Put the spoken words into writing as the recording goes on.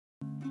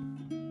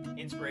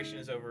Inspiration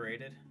is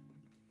overrated.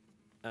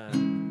 Uh, That's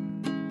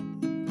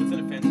an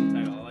offensive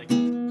title. I like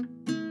it.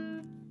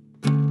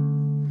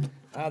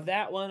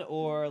 that one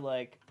or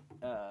like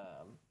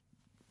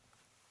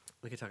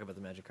we could talk about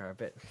the magic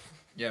carpet.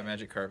 Yeah,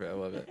 magic carpet. I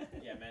love it.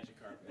 Yeah, magic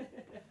carpet.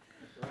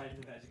 Riding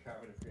the magic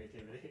carpet of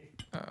creativity.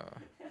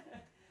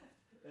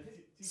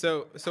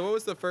 So what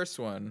was the first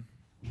one?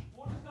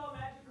 We'll just call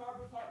Magic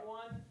Carpet Part 1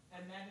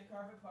 and Magic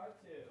Carpet Part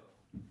 2.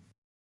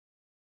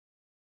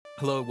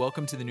 Hello,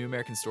 welcome to the New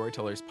American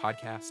Storytellers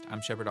podcast.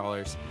 I'm Shepard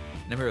Allers,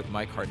 and I'm here with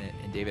Mike Hartnett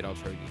and David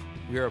Altrogi.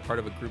 We are a part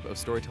of a group of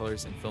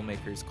storytellers and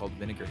filmmakers called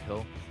Vinegar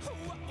Hill,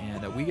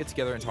 and we get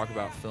together and talk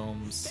about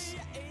films,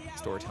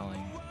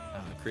 storytelling,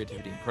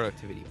 creativity, and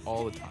productivity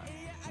all the time.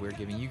 We're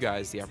giving you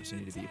guys the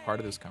opportunity to be a part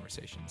of those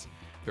conversations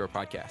through our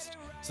podcast.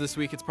 So this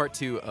week, it's part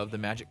 2 of the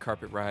Magic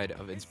Carpet Ride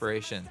of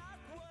Inspiration.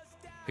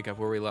 Pick up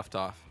where we left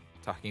off,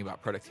 talking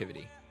about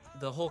productivity.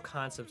 The whole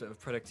concept of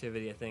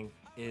productivity, I think,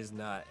 is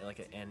not like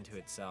an end to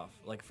itself.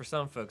 Like for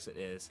some folks it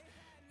is,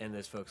 and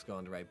those folks go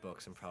on to write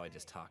books and probably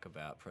just talk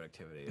about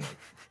productivity like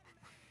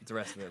the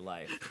rest of their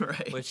life.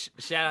 Right. Which,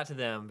 shout out to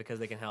them because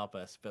they can help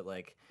us. But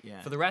like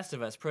Yeah. for the rest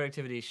of us,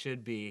 productivity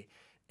should be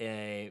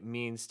a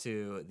means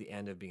to the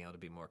end of being able to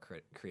be more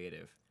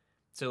creative.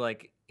 So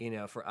like,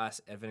 for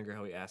us at Vinegar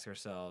Hill, we ask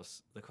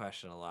ourselves the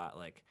question a lot,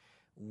 like,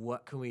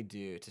 what can we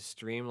do to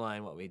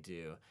streamline what we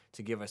do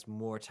to give us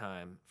more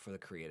time for the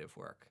creative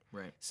work?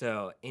 Right.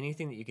 So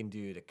anything that you can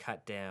do to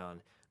cut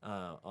down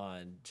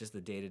on just the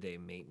day-to-day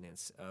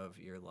maintenance of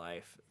your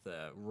life,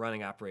 the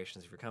running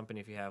operations of your company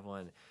if you have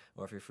one,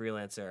 or if you're a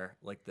freelancer,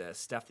 like the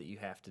stuff that you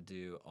have to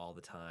do all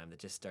the time that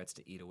just starts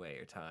to eat away at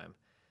your time.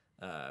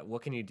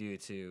 What can you do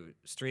to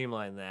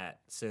streamline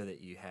that so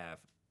that you have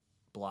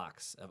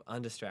blocks of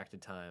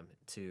undistracted time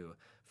to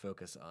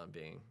focus on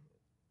being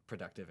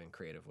productive in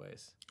creative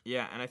ways?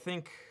 Yeah, and I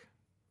think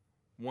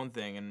one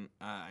thing, and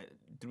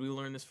did we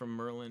learn this from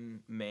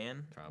Merlin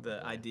Mann? Probably.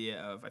 The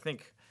idea of, I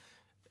think,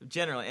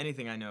 generally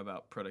anything I know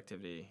about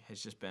productivity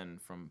has just been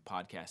from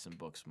podcasts and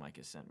books Mike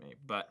has sent me,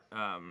 but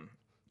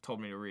told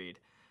me to read.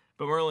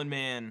 But Merlin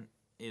Mann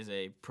is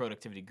a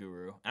productivity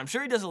guru. I'm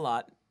sure he does a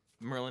lot.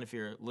 Merlin, if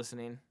you're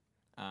listening.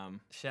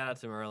 Shout out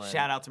to Merlin.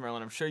 Shout out to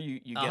Merlin. I'm sure you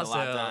get also, a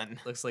lot done.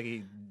 Looks like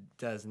he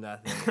does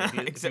nothing.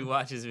 If you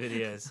watch his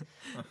videos,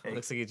 it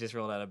looks like he just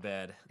rolled out of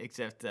bed.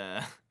 Except,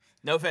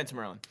 no offense,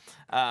 Merlin.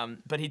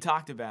 But he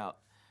talked about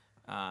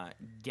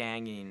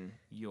ganging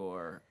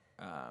your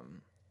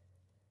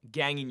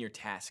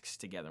tasks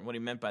together. And what he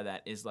meant by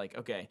that is like,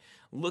 okay,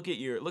 look at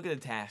the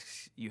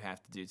tasks you have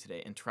to do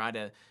today and try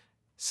to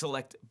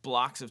select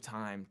blocks of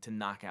time to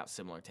knock out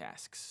similar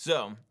tasks.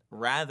 So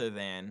rather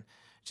than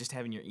just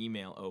having your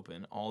email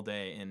open all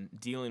day and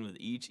dealing with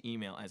each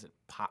email as it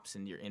pops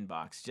into your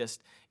inbox,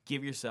 just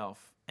give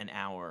yourself an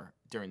hour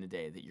during the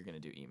day that you're going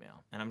to do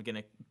email. And I'm going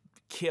to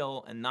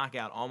kill and knock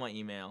out all my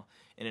email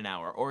in an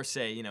hour. Or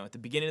say, at the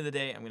beginning of the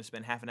day, I'm going to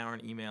spend half an hour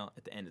on email.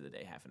 At the end of the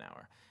day, half an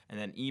hour. And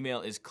then email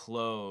is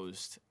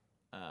closed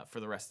for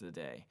the rest of the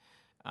day.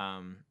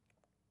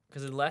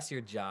 Because unless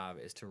your job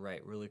is to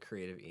write really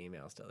creative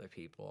emails to other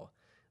people,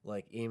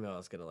 like email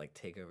is going to like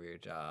take over your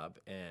job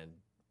and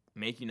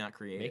make you not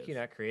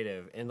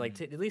creative. And like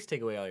at least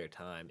take away all your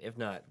time, if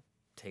not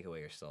take away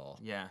your soul.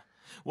 Yeah.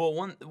 Well,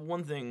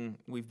 one thing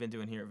we've been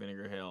doing here at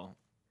Vinegar Hill,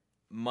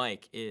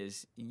 Mike,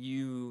 is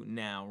you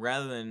now,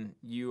 rather than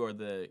you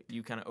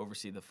kind of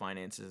oversee the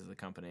finances of the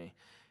company,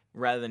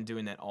 rather than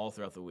doing that all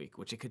throughout the week,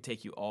 which it could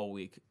take you all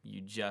week, you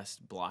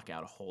just block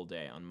out a whole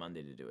day on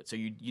Monday to do it. So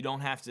you don't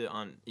have to,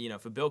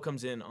 if a bill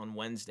comes in on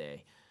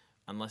Wednesday,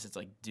 unless it's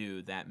like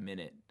due that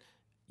minute,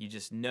 you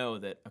just know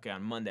that, okay,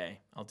 on Monday,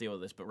 I'll deal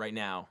with this, but right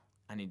now,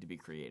 I need to be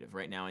creative.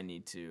 Right now, I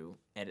need to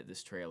edit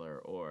this trailer,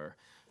 or,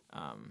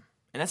 and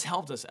that's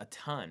helped us a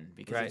ton,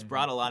 because it's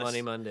brought a lot of...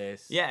 Money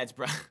Mondays. Yeah, it's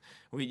brought...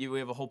 We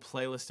have a whole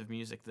playlist of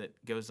music that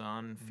goes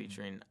on,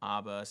 featuring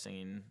ABBA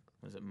singing,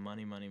 was it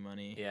Money, Money,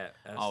 Money? Yeah,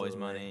 absolutely. Always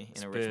Money,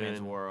 in a Rich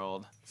Man's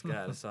World. It's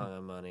got a song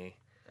on money.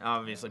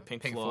 Obviously,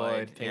 Pink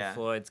Floyd. Pink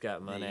Floyd's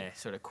got money.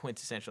 Sort of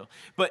quintessential.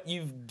 But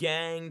you've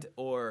ganged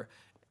all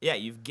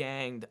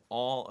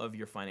of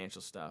your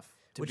financial stuff.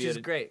 Which is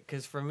great,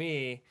 because for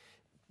me,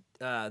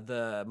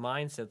 the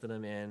mindset that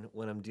I'm in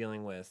when I'm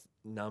dealing with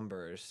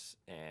numbers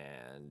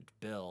and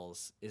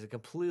bills is a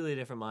completely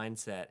different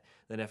mindset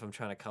than if I'm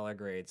trying to color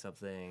grade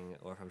something,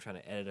 or if I'm trying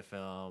to edit a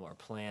film or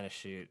plan a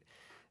shoot.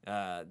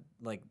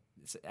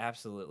 It's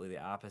absolutely the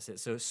opposite.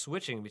 So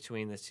switching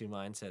between those two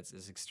mindsets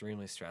is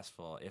extremely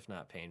stressful, if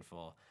not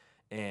painful.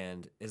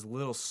 And as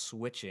little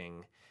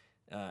switching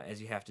as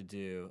you have to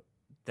do,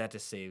 that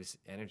just saves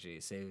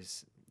energy,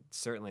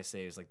 certainly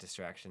saves like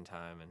distraction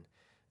time, and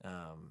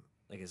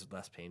is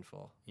less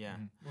painful. Yeah.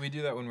 Mm-hmm. We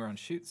do that when we're on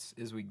shoots,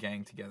 is we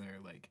gang together,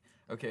 like,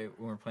 okay,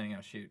 when we're planning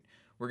out a shoot,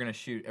 we're going to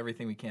shoot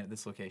everything we can at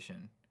this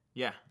location.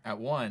 Yeah. At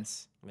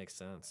once. Makes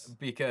sense.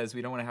 Because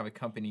we don't want to have a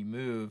company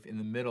move in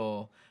the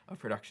middle of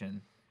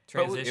production.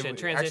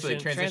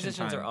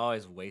 Transitions are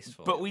always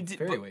wasteful. But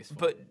Very wasteful.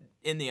 But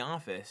in the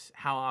office,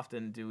 how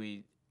often do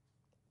we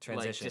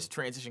Transition. Like just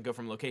transition, go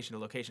from location to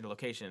location to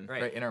location.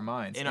 Right. In our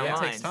minds. In Yeah, our it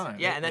minds. takes time.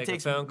 Yeah, and that Make a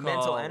takes phone call,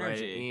 mental write an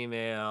energy.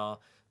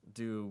 email,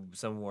 do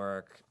some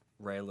work,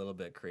 write a little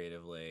bit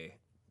creatively.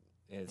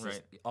 It's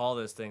just, Right. all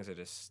those things are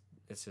just,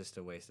 it's just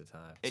a waste of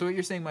time. So what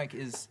you're saying, Mike,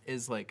 is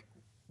like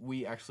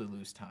we actually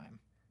lose time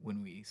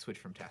when we switch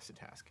from task to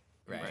task.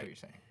 That's Right. what you're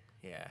saying.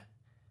 Yeah.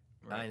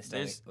 Right. Einstein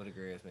There's- would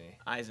agree with me.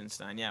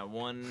 Eisenstein, yeah,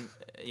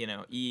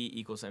 E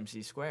equals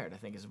mc squared. I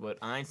think is what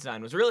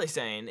Einstein was really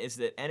saying, is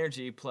that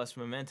energy plus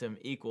momentum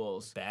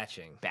equals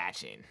Batching.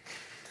 batching.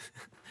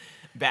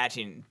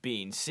 Batching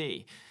being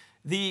C.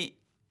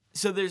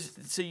 So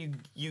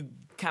you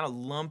kind of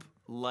lump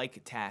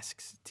like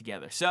tasks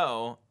together.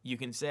 So you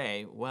can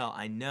say, well,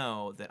 I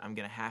know that I'm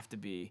gonna have to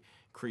be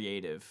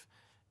creative.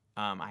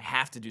 I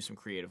have to do some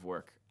creative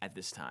work at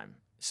this time.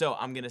 So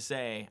I'm gonna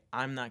say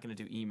I'm not gonna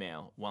do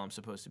email while I'm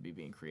supposed to be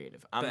being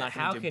creative. I'm But not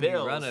how gonna do can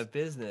bills. you run a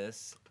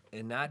business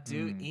and not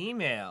do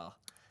email?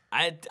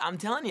 I'm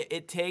telling you,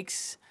 it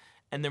takes,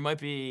 and there might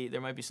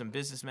be some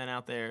businessmen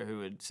out there who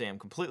would say I'm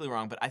completely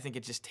wrong, but I think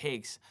it just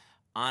takes,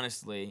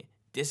 honestly,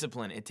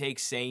 discipline. It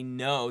takes saying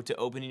no to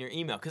opening your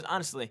email. Because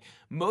honestly,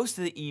 most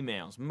of the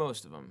emails,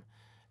 most of them,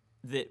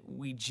 that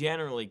we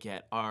generally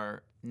get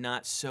are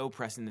not so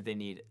pressing that they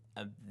need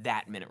a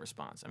that minute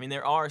response. I mean,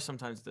 there are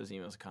sometimes those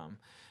emails come,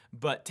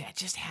 but to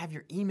just have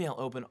your email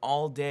open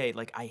all day,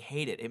 like, I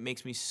hate it. It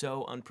makes me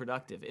so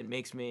unproductive. It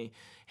makes me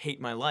hate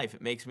my life.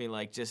 It makes me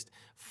like just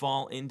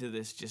fall into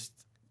this just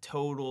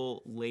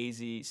total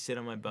lazy sit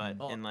on my butt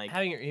Well, and like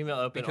having your email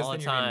open Because all then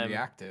the you're being time.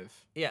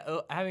 reactive. Yeah,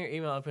 having your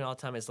email open all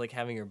the time is like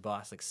having your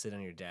boss like sit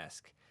on your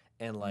desk,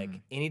 and like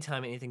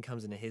anytime anything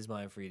comes into his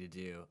mind for you to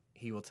do,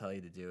 he will tell you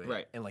to do it,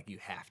 Right. and like you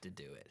have to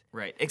do it.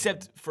 right.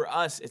 Except for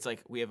us, it's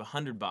like we have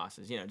 100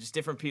 bosses. Just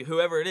different people,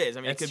 whoever it is. I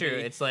mean, That's it could true.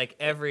 be. It's like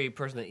every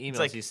person that emails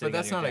like- you But sitting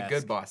that's on not your a good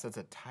desk. boss. That's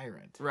a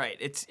tyrant. Right.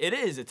 It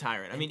is a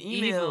tyrant. I mean,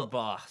 Evil email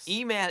boss.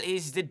 Email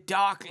is the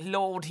Dark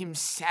Lord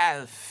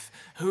himself,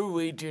 who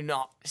we do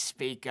not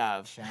speak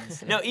of.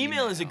 Shouts No, out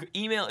email is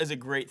a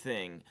great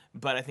thing,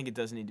 but I think it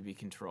does need to be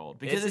controlled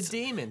because It's a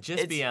demon.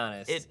 Just be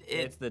honest.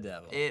 It's the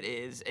devil. It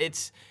is.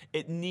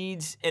 It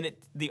needs, and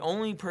the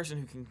only person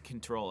who can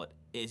control it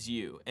is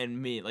you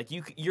and me. Like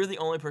you're the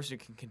only person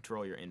who can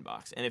control your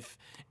inbox. And if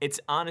it's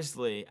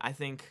honestly, I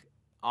think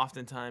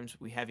oftentimes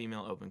we have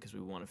email open because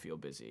we want to feel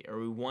busy, or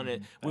we want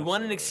an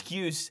absolutely.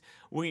 excuse.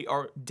 We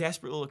are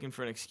desperately looking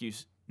for an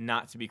excuse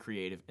not to be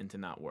creative and to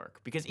not work,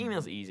 because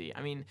email's easy.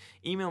 I mean,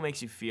 email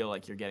makes you feel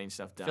like you're getting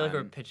stuff I done. feel like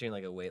we're pitching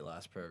like a weight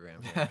loss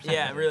program. here.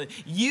 Yeah, really.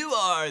 You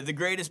are the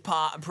greatest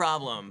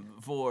problem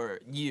for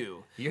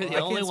you. You're I the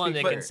can't only one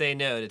speak that for- can say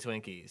no to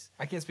Twinkies.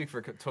 I can't speak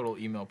for total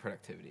email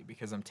productivity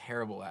because I'm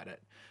terrible at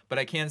it. But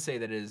I can say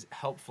that it is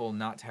helpful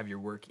not to have your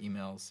work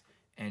emails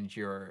and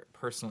your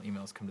personal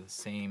emails come to the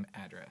same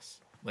address.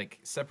 Like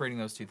separating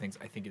those two things,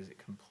 I think, is a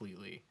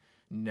completely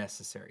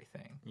necessary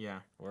thing. Yeah.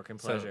 Work and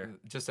pleasure.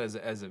 So just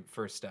as a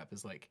first step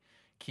is like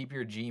keep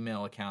your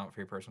Gmail account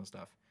for your personal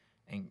stuff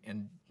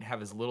and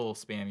have as little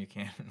spam you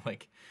can,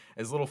 like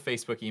as little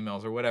Facebook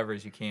emails or whatever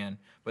as you can,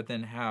 but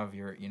then have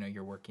your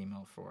your work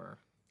email for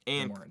the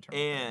And more internal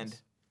and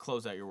things.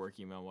 close out your work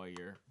email while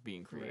you're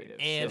being creative.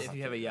 and Still if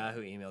you have a have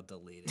Yahoo email,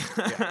 delete it.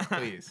 Yeah,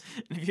 please.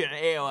 If you have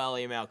an AOL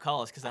email,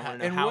 call us, because I want to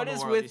know And how what in the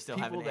is world you with still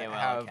have an people that AOL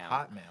have account.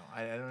 Hotmail?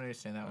 I don't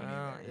understand that one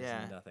Oh, either. yeah.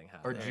 There's nothing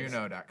hot. Or there.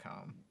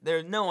 Juno.com.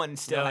 No one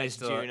still Nobody has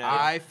still- Juno.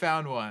 I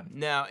found one.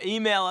 No,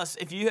 email us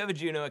if you have a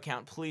Juno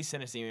account. Please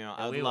send us an email.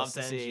 I And would we will love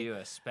to send see. you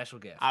a special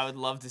gift. I would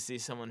love to see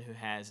someone who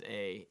has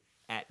a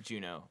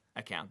 @Juno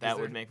account. That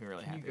would make me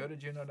really Can happy. you go to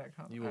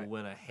Juno.com? You will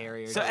win a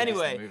Harrier. So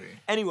gift. movie.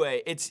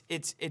 anyway,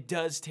 it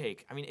does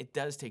take. I mean, it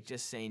does take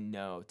just saying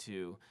no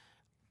to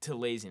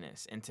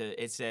laziness, and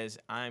it says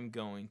I'm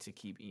going to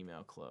keep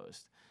email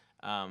closed.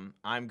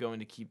 I'm going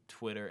to keep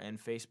Twitter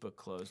and Facebook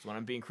closed when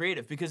I'm being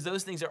creative, because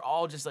those things are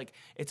all just like,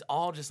 it's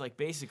all just like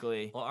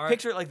basically Well,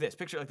 picture it like this.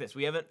 Picture it like this.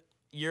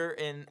 You're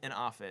in an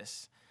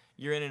office.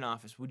 You're in an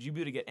office. Would you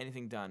be able to get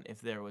anything done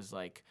if there was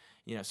like,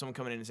 someone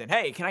coming in and saying,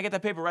 "Hey, can I get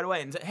that paper right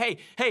away?" And say,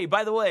 hey,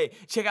 by the way,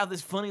 check out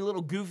this funny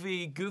little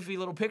goofy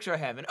little picture I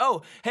have. And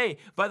oh, hey,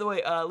 by the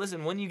way,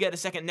 listen, when you get a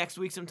second next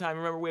week sometime,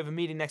 remember we have a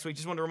meeting next week.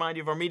 Just want to remind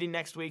you of our meeting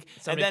next week.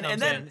 Somebody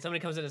and then somebody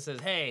comes in and says,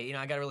 "Hey,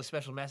 I got a really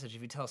special message.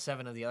 If you tell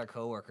 7 of the other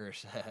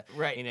coworkers,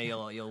 Right.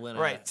 you'll win."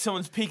 Right,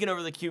 someone's peeking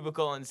over the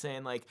cubicle and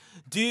saying like,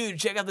 "Dude,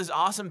 check out this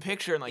awesome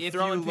picture," and like If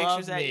throwing you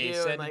pictures love at me, you.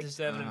 send and, like, it to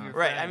 7 of your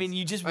right. friends. I mean,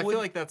 you just I would. feel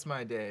like that's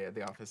my day at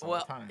the office all the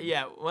time.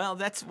 Yeah. Well,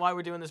 that's why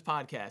we're doing this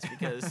podcast,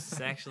 because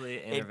Sexually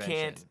It intervention.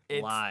 can't-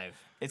 it's- live.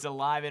 it's a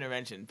live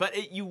intervention.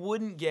 But you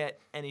wouldn't get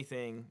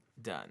anything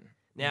done.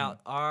 Now,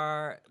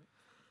 our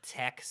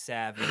tech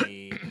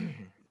savvy,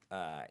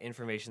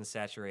 information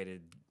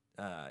saturated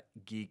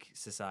geek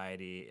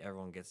society,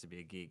 everyone gets to be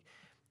a geek.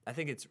 I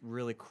think it's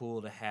really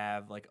cool to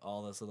have like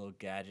all those little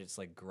gadgets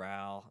like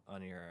Growl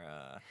on your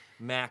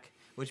Mac,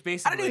 which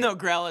basically I don't even know what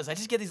Growl is. I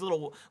just get these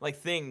little like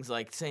things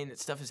like saying that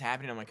stuff is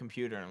happening on my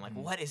computer, and I'm like,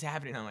 what is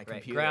happening on my Right.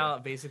 computer? Growl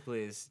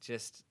basically is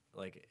just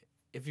like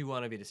if you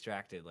want to be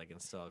distracted, like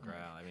install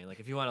Growl. I mean, like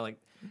if you want to like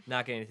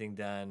not get anything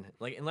done,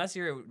 like unless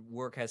your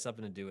work has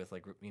something to do with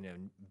like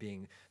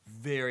being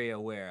very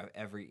aware of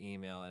every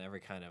email and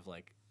every kind of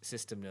like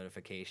system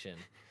notification,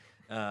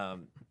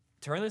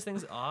 turn those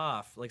things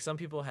off. Like some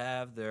people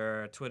have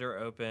their Twitter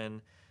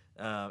open.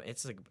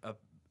 It's like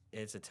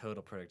it's a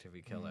total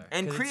productivity killer.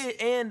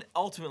 And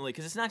ultimately,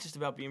 because it's not just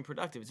about being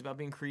productive, it's about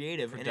being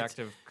creative.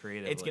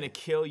 Creatively. It's going to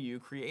kill you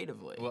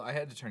creatively. Well, I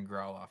had to turn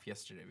Growl off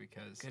yesterday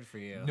because good for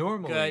you.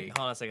 Normally, good.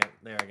 Hold on a second.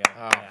 There we go.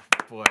 Oh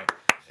boy.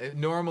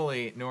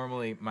 Normally,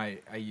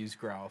 I use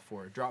Growl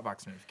for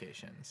Dropbox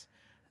notifications,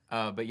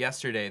 but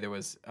yesterday there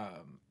was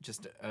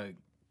just a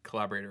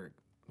collaborator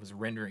was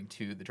rendering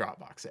to the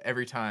Dropbox.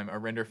 Every time a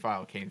render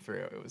file came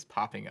through, it was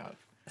popping up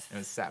and it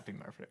was sapping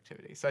my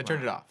productivity. So I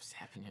turned it off.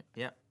 Sapping it.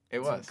 Yeah.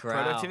 It was.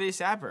 Productivity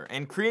sapper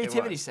and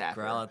creativity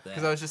sapper. Growl at that.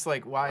 Because I was just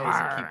like, why does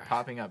it keep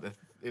popping up?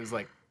 It was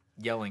like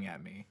yelling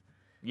at me.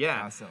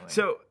 Yeah. Constantly.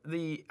 So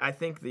I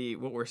think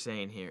what we're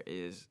saying here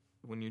is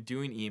when you're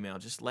doing email,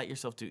 just let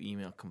yourself do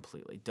email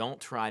completely. Don't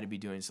try to be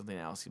doing something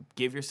else.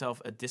 Give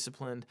yourself a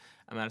disciplined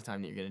amount of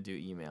time that you're going to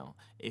do email.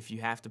 If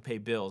you have to pay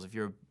bills, if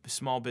you're a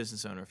small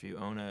business owner, if you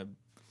own a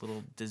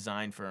little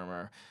design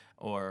firm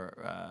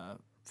or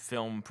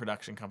film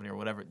production company or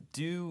whatever,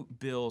 do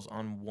bills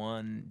on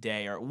one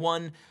day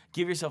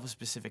give yourself a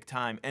specific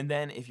time. And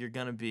then if you're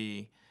going to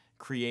be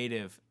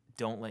creative,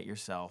 don't let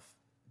yourself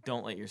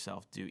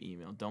do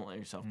email. Don't let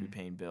yourself be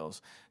paying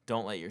bills.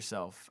 Don't let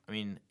yourself,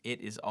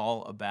 it is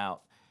all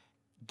about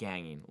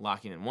ganging,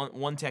 locking in.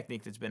 One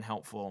technique that's been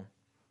helpful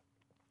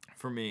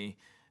for me,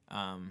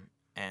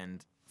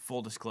 and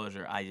full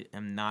disclosure, I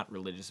am not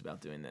religious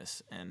about doing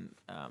this. And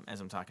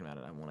as I'm talking about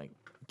it, I want to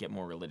get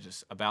more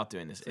religious about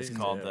doing this. It's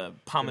called the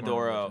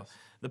Pomodoro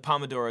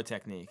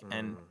technique.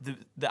 And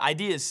the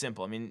idea is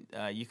simple.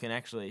 You can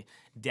actually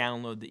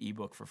download the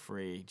ebook for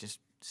free. Just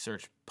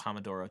search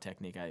Pomodoro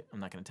technique. I'm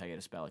not going to tell you how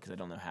to spell it because I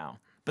don't know how.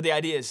 But the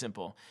idea is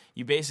simple.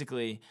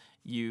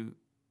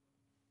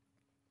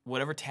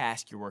 Whatever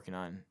task you're working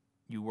on,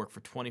 you work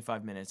for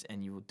 25 minutes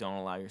and you don't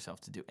allow yourself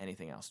to do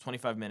anything else.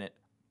 25-minute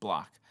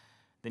block.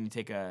 Then you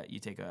take a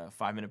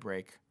 5-minute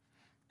break,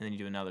 and then you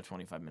do another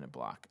 25-minute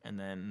block, and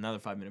then another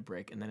 5-minute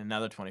break, and then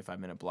another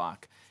 25-minute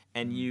block.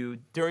 And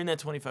during that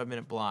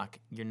 25-minute block,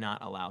 you're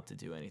not allowed to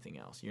do anything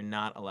else. You're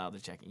not allowed to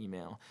check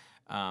email.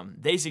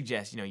 They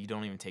suggest, you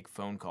don't even take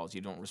phone calls. You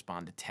don't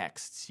respond to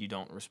texts. You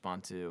don't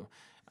respond to,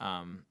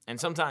 and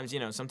sometimes,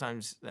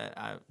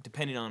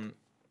 depending on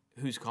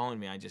who's calling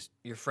me,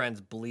 your friend's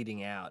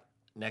bleeding out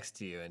next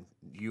to you, and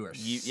you are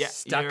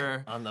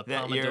stuck on the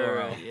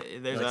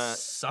Pomodoro.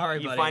 Sorry,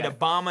 buddy. You find a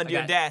bomb under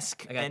your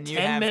desk. I got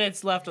 10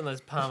 minutes left on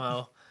this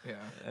Pomo. Yeah.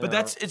 But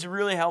it's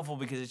really helpful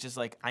because it's just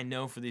like, I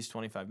know for these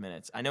 25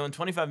 minutes. I know in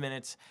 25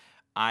 minutes,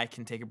 I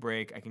can take a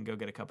break. I can go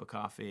get a cup of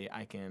coffee.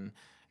 I can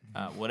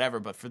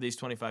whatever. But for these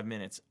 25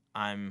 minutes,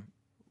 I'm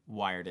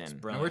wired in.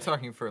 And we're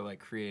talking for like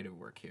creative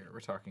work here. We're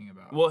talking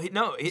about. Well, he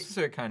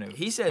says, kind of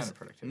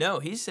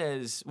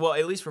productivity. Well,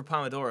 at least for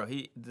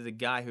Pomodoro, the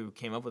guy who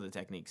came up with the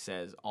technique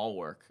says all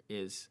work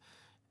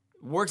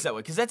works that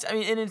way. Because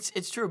and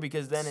it's true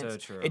because then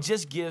it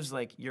just gives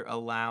like you're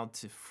allowed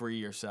to free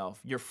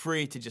yourself. You're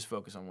free to just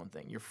focus on one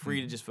thing. You're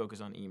free to just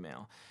focus on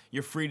email.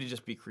 You're free to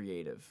just be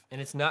creative. And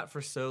it's not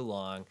for so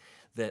long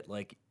that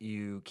like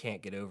you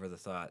can't get over the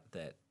thought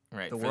that.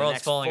 Right. The for world's the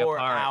next falling 4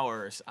 apart.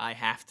 hours, I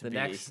have to be.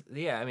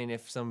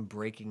 If some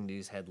breaking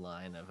news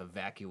headline of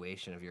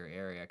evacuation of your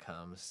area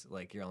comes,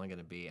 like you're only going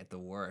to be at the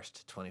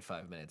worst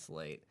 25 minutes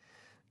late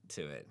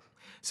to it.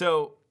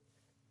 So,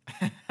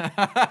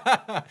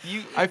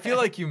 I feel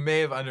like you may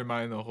have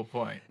undermined the whole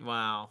point.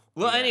 Wow.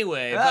 Well,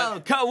 anyway,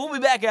 we'll be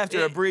back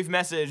after a brief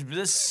message.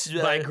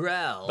 By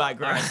Growl,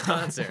 our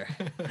sponsor,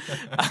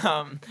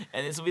 and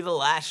this will be the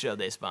last show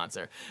they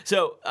sponsor.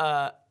 So.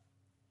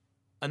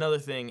 Another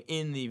thing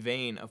in the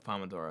vein of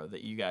Pomodoro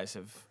that you guys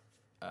have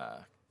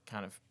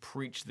kind of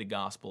preached the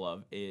gospel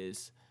of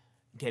is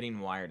getting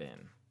wired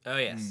in. Oh,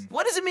 yes.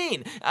 What does it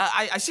mean?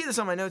 I see this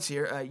on my notes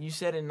here. You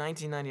said in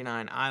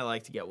 1999, I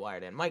like to get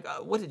wired in. Mike,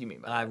 what did you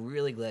mean by that? I'm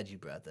really glad you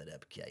brought that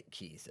up,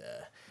 Keith.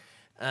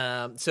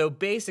 So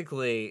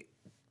basically,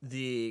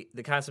 the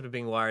concept of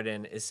being wired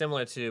in is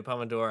similar to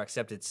Pomodoro,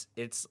 except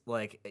it's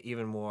like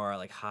even more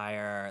like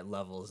higher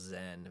level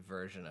Zen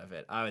version of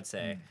it, I would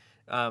say.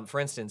 For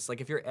instance, like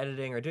if you're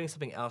editing or doing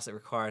something else that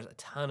requires a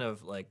ton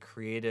of like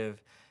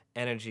creative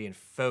energy and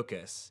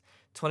focus,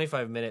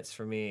 25 minutes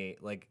for me,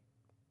 like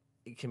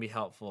it can be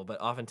helpful,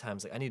 but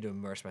oftentimes like I need to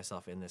immerse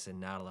myself in this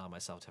and not allow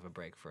myself to have a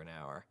break for an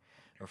hour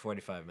or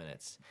 45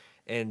 minutes.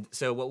 And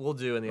so what we'll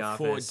do in the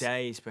office, 4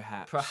 days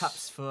perhaps.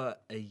 Perhaps for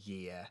a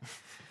year.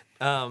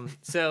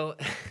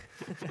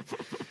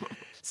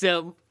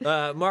 So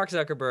Mark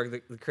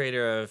Zuckerberg, the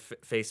creator of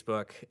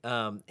Facebook,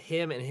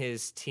 him and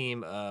his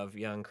team of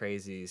young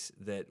crazies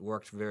that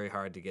worked very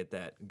hard to get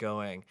that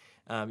going,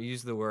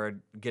 used the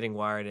word getting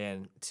wired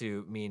in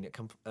to mean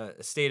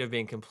a state of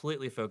being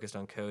completely focused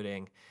on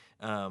coding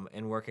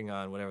and working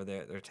on whatever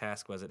their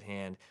task was at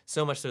hand.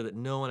 So much so that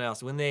no one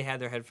else, when they had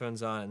their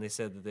headphones on and they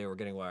said that they were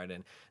getting wired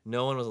in,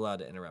 no one was allowed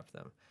to interrupt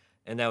them.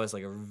 And that was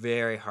like a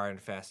very hard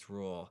and fast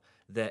rule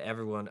that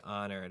everyone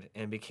honored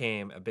and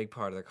became a big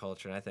part of their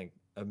culture. And I think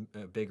a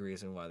big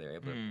reason why they're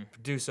able to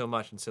do so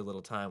much in so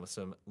little time with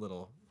so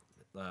little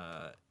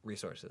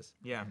resources.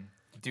 Yeah.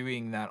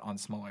 Doing that on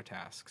smaller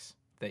tasks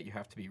that you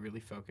have to be really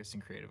focused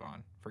and creative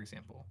on. For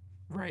example,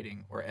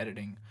 writing or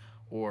editing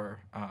or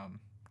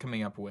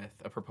coming up with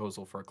a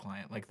proposal for a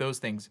client. Like those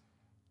things,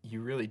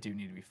 you really do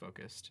need to be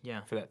focused.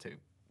 Yeah. For that to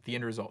the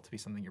end result to be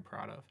something you're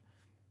proud of.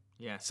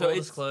 Yeah. So Full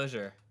it's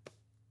disclosure.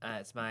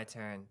 It's my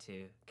turn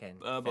to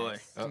confess. oh boy,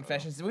 Uh-oh.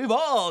 confessions. We've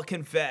all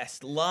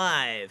confessed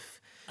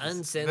live,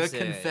 Uncensored. The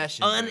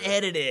confession.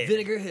 unedited,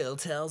 Vinegar Hill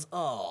tells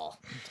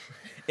all.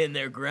 in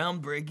their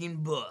groundbreaking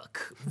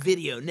book,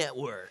 Video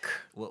Network.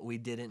 What we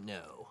didn't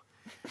know.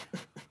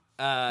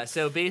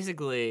 So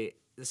basically,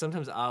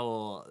 sometimes I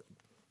will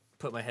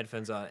put my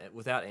headphones on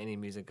without any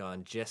music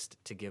on just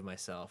to give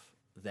myself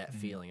that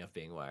feeling of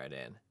being wired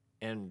in.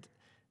 And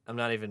I'm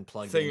not even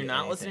plugged So in. you're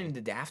not listening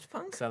to Daft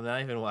Punk? So I'm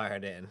not even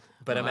wired in.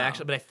 But I'm Wow.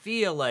 actually, but I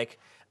feel like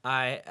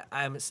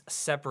I'm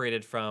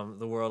separated from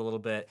the world a little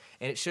bit.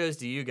 And it shows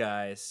to you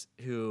guys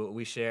who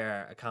we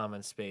share a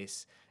common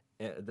space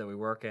that we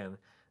work in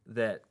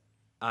that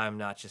I'm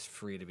not just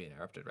free to be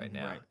interrupted right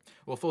now. Right.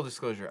 Well, full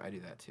disclosure, I do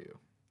that too.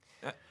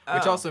 Which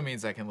Oh. also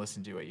means I can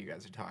listen to what you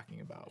guys are talking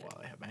about while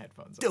I have my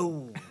headphones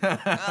on.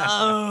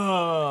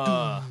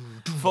 Oh.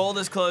 Full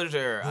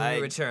disclosure, I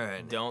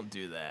return. don't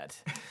do that.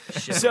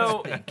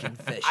 So,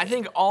 I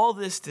think all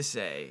this to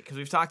say, because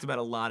we've talked about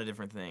a lot of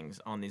different things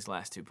on these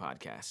last two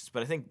podcasts,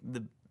 but I think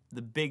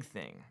the big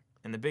thing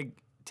and the big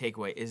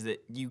takeaway is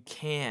that you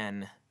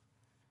can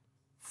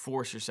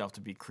force yourself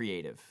to be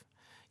creative.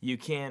 You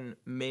can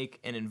make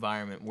an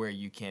environment where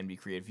you can be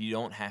creative. You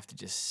don't have to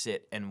just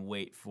sit and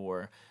wait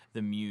for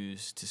the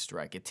muse to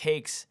strike. It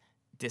takes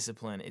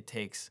discipline. It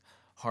takes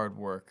hard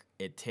work.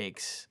 It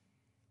takes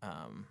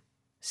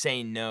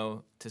saying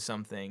no to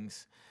some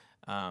things.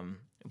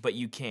 But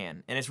you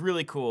can. And it's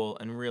really cool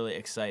and really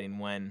exciting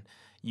when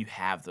you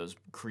have those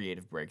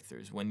creative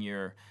breakthroughs. When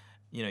you're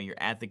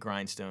at the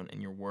grindstone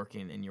and you're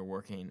working and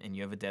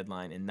you have a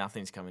deadline and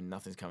nothing's coming,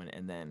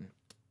 and then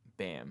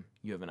bam,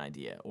 you have an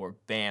idea. Or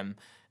bam,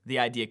 the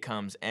idea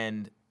comes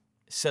and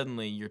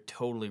suddenly you're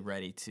totally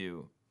ready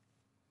to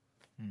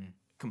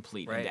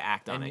complete and Right. to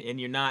act on And it.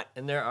 And you're not...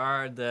 And there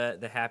are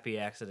the happy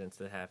accidents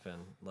that happen,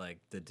 like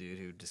the dude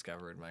who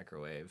discovered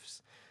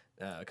microwaves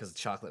because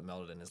chocolate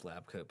melted in his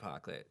lab coat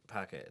pocket,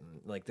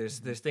 and like there's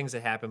things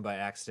that happen by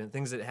accident,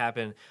 things that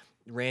happen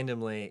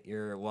randomly.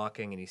 You're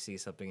walking and you see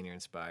something and you're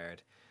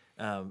inspired.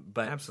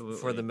 But Absolutely.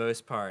 for the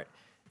most part,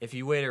 if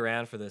you wait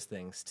around for those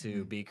things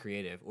to be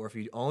creative, or if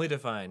you only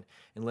define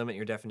and limit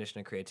your definition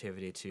of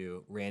creativity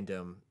to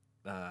random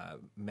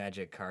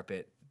magic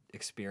carpet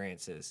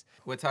experiences.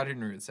 What Todd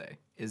Henry would say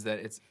is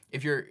that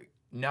if you're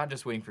not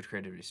just waiting for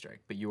creativity to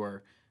strike, but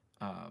your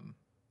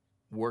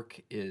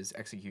work is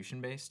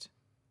execution based,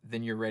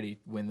 then you're ready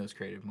when those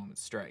creative moments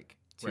strike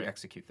to Right.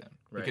 execute them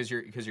Right. because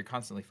you're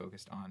constantly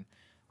focused on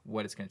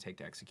what it's going to take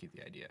to execute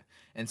the idea.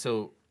 And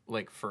so,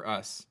 like for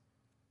us,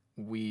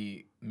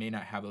 we may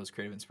not have those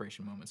creative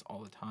inspiration moments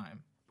all the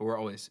time, but we're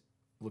always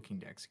looking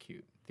to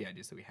execute the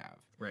ideas that we have.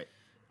 Right.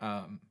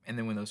 And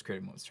then when those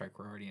creative moments strike,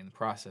 we're already in the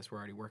process. We're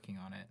already working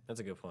on it. That's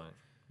a good point.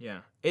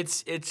 Yeah.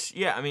 It's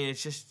I mean,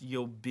 it's just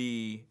you'll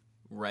be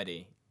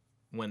ready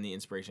when the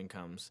inspiration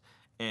comes,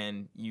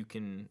 and you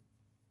can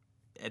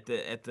at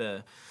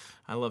the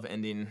I love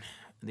ending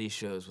these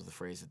shows with the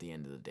phrase at the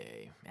end of the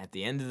day. At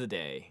the end of the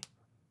day,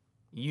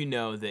 you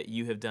know that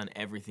you have done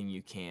everything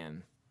you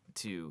can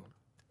to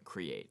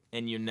create,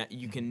 and you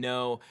can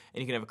know,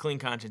 and you can have a clean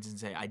conscience and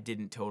say, I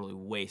didn't totally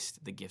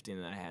waste the gifting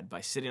that I had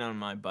by sitting on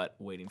my butt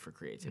waiting for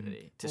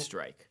creativity to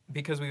strike.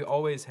 Because we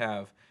always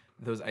have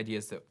those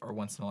ideas that are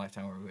once in a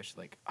lifetime where we wish,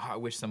 like, I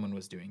wish someone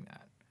was doing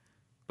that.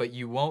 But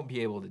you won't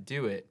be able to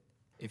do it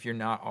if you're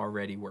not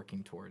already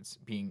working towards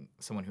being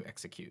someone who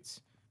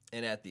executes.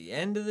 And at the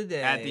end of the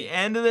day, At the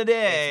end of the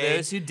day, it's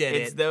those who did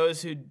it's it.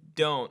 those who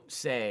don't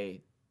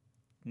say,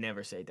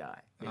 never say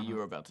die. You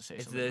were about to say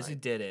It's something. those who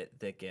right. did it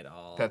that get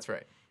all. That's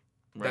right.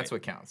 Right. That's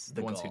what counts.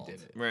 The ones gold. who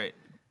did it. Right.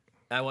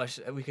 I wish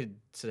we could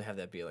sort of have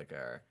that be like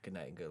our good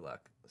night and good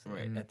luck.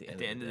 Right. At the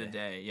end, of the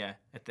day, yeah.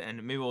 At the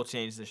end, maybe we'll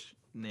change the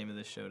name of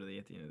this show to the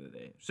At the End of the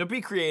Day. So be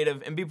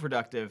creative and be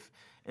productive,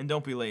 and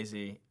don't be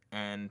lazy,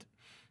 and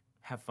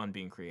have fun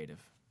being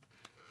creative.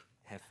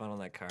 Have fun on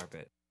that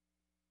carpet.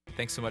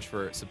 Thanks so much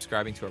for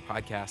subscribing to our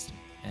podcast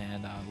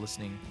and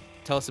listening.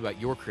 Tell us about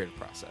your creative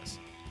process.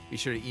 Be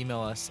sure to email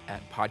us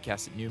at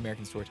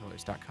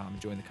podcast@newamericanstorytellers.com and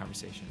join the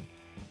conversation.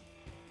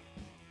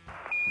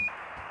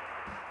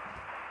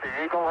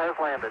 The Eagle has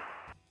landed.